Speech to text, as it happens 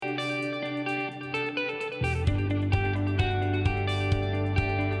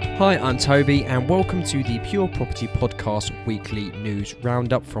Hi, I'm Toby, and welcome to the Pure Property Podcast weekly news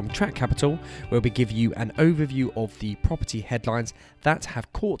roundup from Track Capital, where we give you an overview of the property headlines that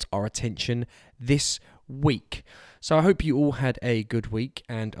have caught our attention this week. So I hope you all had a good week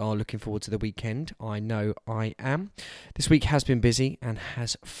and are looking forward to the weekend. I know I am. This week has been busy and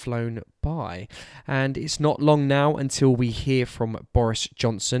has flown by, and it's not long now until we hear from Boris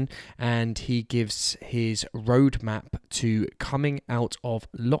Johnson and he gives his roadmap to coming out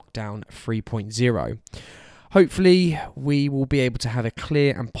of lockdown 3.0. Hopefully, we will be able to have a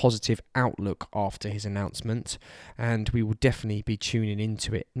clear and positive outlook after his announcement, and we will definitely be tuning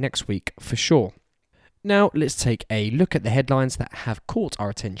into it next week for sure. Now, let's take a look at the headlines that have caught our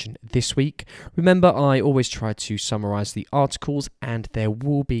attention this week. Remember, I always try to summarise the articles, and there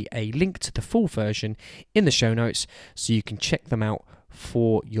will be a link to the full version in the show notes so you can check them out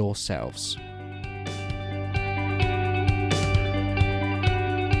for yourselves.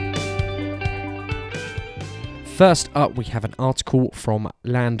 First up, we have an article from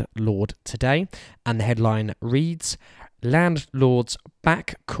Landlord Today, and the headline reads, Landlords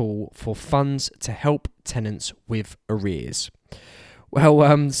back call for funds to help tenants with arrears.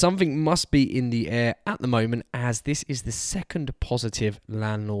 Well, something must be in the air at the moment, as this is the second positive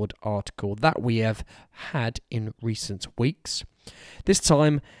landlord article that we have had in recent weeks. This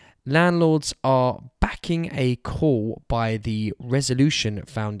time, landlords are backing a call by the Resolution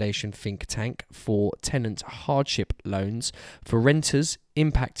Foundation think tank for tenant hardship loans for renters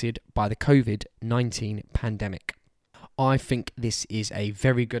impacted by the COVID-19 pandemic. I think this is a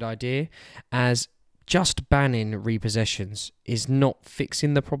very good idea, as just banning repossessions is not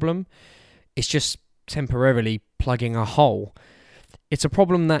fixing the problem. It's just temporarily plugging a hole. It's a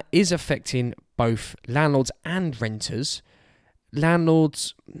problem that is affecting both landlords and renters.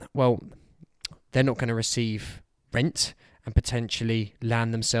 Landlords, well, they're not going to receive rent and potentially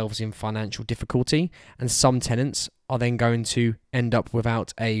land themselves in financial difficulty, and some tenants are then going to end up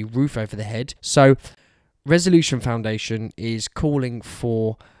without a roof over their head. So Resolution Foundation is calling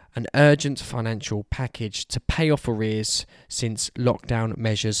for an urgent financial package to pay off arrears since lockdown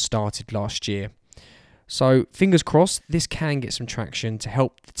measures started last year. So fingers crossed this can get some traction to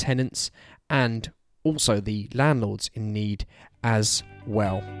help the tenants and also the landlords in need as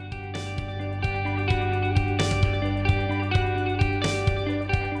well.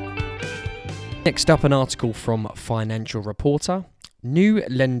 Next up, an article from Financial Reporter. New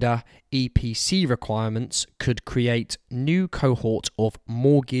lender EPC requirements could create new cohort of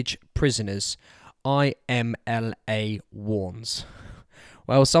mortgage prisoners, IMLA warns.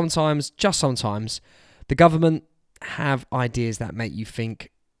 Well, just sometimes, the government have ideas that make you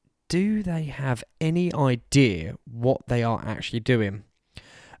think, do they have any idea what they are actually doing?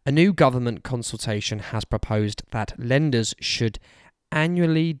 A new government consultation has proposed that lenders should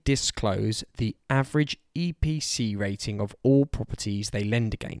annually disclose the average EPC rating of all properties they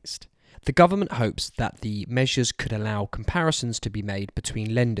lend against. The government hopes that the measures could allow comparisons to be made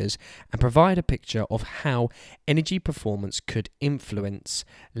between lenders and provide a picture of how energy performance could influence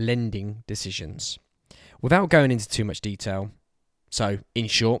lending decisions. Without going into too much detail, so in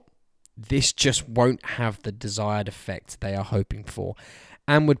short, this just won't have the desired effect they are hoping for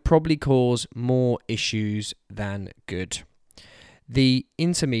and would probably cause more issues than good. The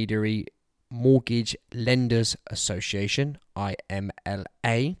Intermediary Mortgage Lenders Association,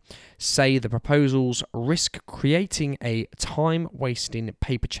 IMLA, say the proposals risk creating a time-wasting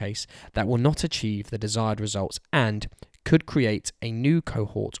paper chase that will not achieve the desired results and could create a new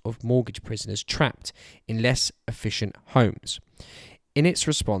cohort of mortgage prisoners trapped in less efficient homes. In its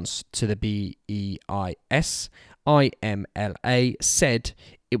response to the BEIS, IMLA said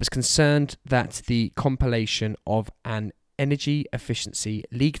it was concerned that the compilation of an energy efficiency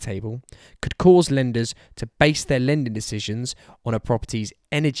league table could cause lenders to base their lending decisions on a property's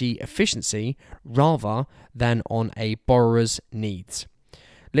energy efficiency rather than on a borrower's needs.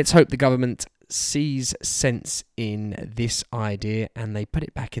 Let's hope the government sees sense in this idea and they put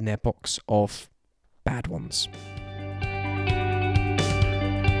it back in their box of bad ones.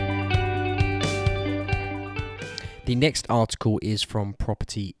 The next article is from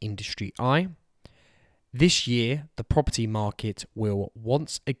Property Industry Eye. This year, the property market will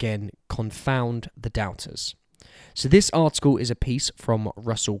once again confound the doubters. So this article is a piece from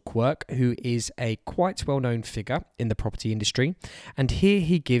Russell Quirk, who is a quite well-known figure in the property industry, and here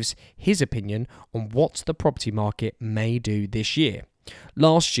he gives his opinion on what the property market may do this year.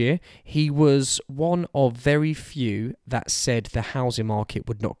 Last year, he was one of very few that said the housing market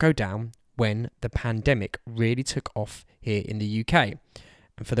would not go down when the pandemic really took off here in the UK.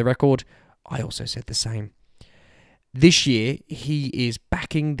 And for the record, I also said the same. This year, he is back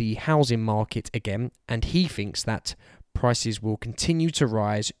backing the housing market again, and he thinks that prices will continue to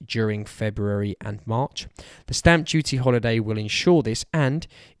rise during February and March. The stamp duty holiday will ensure this, and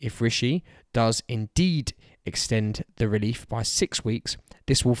if Rishi does indeed extend the relief by 6 weeks,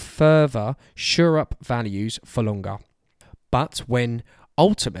 this will further shore up values for longer. But when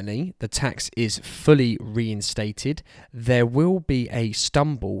ultimately the tax is fully reinstated, there will be a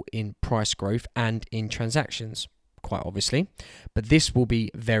stumble in price growth and in transactions, quite obviously, but this will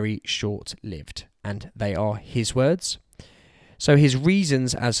be very short-lived, and they are his words. So his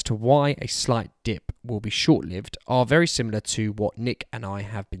reasons as to why a slight dip will be short-lived are very similar to what Nick and I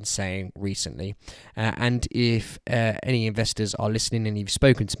have been saying recently. And if any investors are listening and you've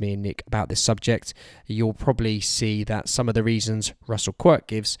spoken to me and Nick about this subject, you'll probably see that some of the reasons Russell Quirk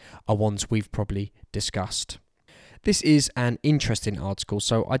gives are ones we've probably discussed. This is an interesting article,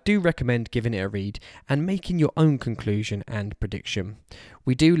 so I do recommend giving it a read and making your own conclusion and prediction.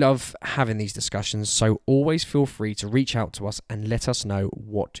 We do love having these discussions, so always feel free to reach out to us and let us know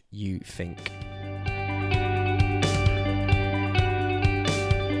what you think.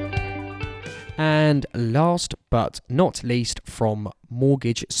 And last but not least, from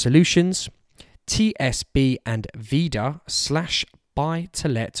Mortgage Solutions, TSB and VIDA /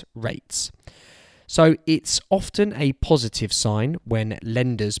 buy-to-let rates. So it's often a positive sign when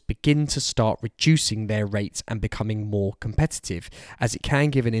lenders begin to start reducing their rates and becoming more competitive, as it can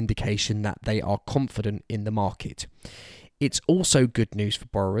give an indication that they are confident in the market. It's also good news for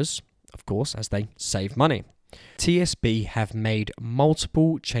borrowers, of course, as they save money. TSB have made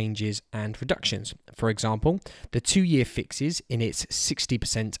multiple changes and reductions. For example, the 2-year fixes in its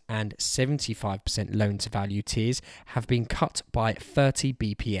 60% and 75% loan-to-value tiers have been cut by 30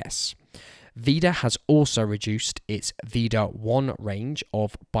 BPS. VIDA has also reduced its VIDA 1 range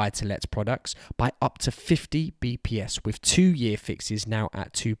of buy-to-let products by up to 50 BPS, with 2-year fixes now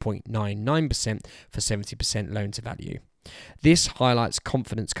at 2.99% for 70% loan-to-value. This highlights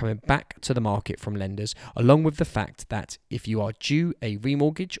confidence coming back to the market from lenders, along with the fact that if you are due a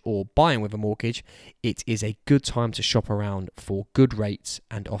remortgage or buying with a mortgage, it is a good time to shop around for good rates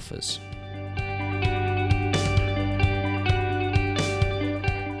and offers.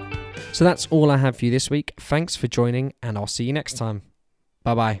 So that's all I have for you this week. Thanks for joining, and I'll see you next time.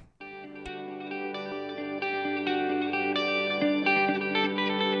 Bye-bye.